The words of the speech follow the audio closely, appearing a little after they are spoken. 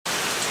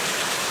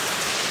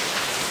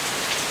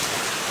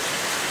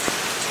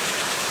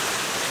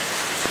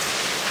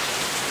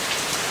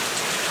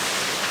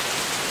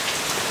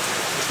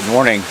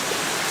Morning.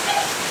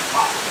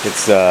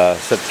 It's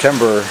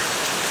September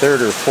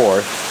 3rd or 4th.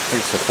 I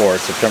think it's the 4th,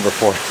 September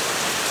 4th.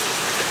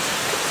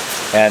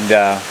 And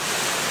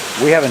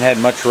we haven't had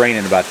much rain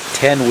in about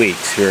 10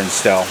 weeks here in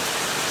Stowe.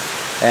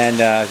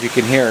 And as you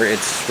can hear,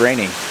 it's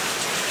raining.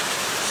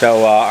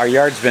 So our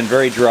yard's been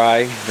very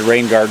dry. The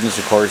rain gardens,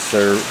 of course,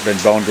 have been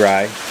bone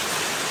dry.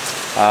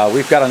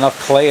 We've got enough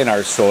clay in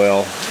our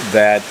soil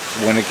that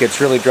when it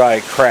gets really dry,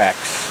 it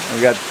cracks.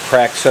 We've got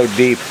cracks so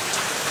deep,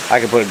 I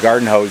can put a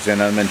garden hose in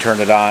them and turn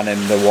it on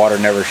and the water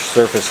never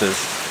surfaces.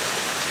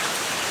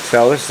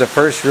 So this is the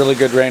first really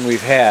good rain we've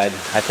had.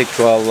 I think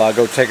we'll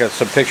go take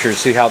some pictures,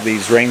 see how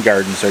these rain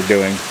gardens are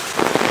doing.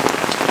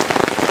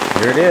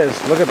 Here it is.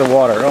 Look at the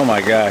water. Oh my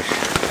gosh.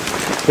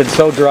 It's been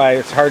so dry,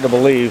 it's hard to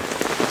believe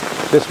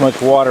this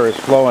much water is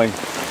flowing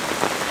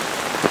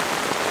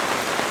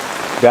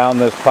down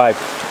this pipe.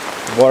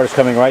 The water's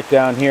coming right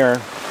down here,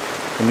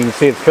 and you can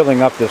see it's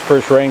filling up this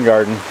first rain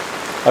garden.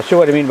 I'll show you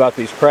what I mean about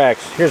these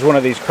cracks. Here's one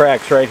of these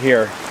cracks right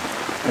here.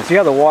 And see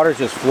how the water's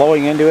just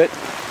flowing into it?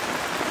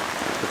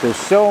 But there's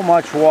so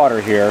much water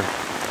here,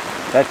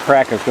 that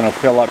crack is going to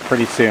fill up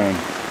pretty soon.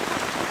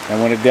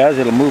 And when it does,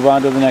 it'll move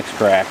on to the next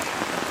crack.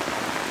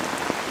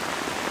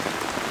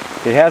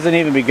 It hasn't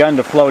even begun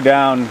to flow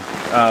down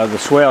the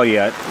swale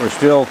yet. We're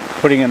still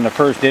putting in the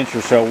first inch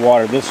or so of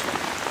water. This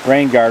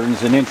rain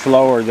garden's an inch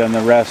lower than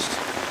the rest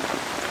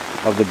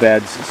of the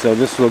beds, so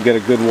this will get a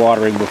good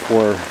watering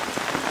before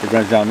it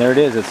runs down. There it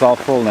is, it's all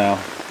full now.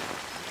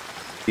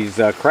 These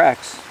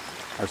cracks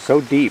are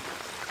so deep,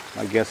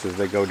 my guess is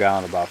they go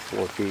down about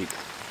 4 feet.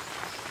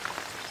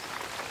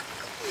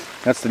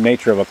 That's the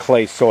nature of a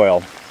clay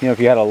soil. You know, if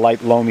you had a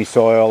light loamy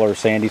soil or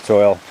sandy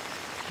soil,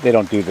 they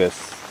don't do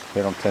this.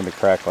 They don't tend to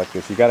crack like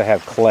this. You got to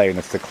have clay, and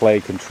it's the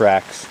clay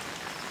contracts,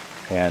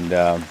 and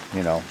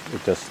you know,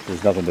 it just,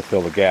 there's nothing to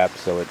fill the gap,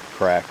 so it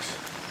cracks.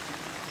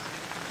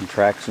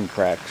 Contracts and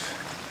cracks.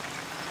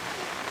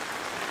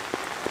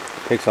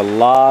 Takes a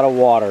lot of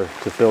water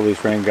to fill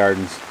these rain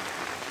gardens.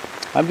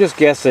 I'm just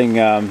guessing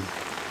in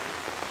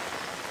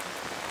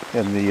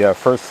the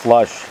first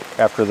flush,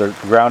 after the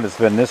ground has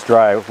been this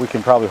dry, we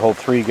can probably hold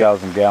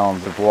 3,000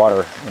 gallons of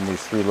water in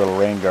these 3 little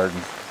rain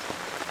gardens.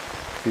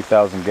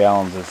 3,000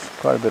 gallons is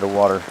quite a bit of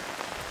water.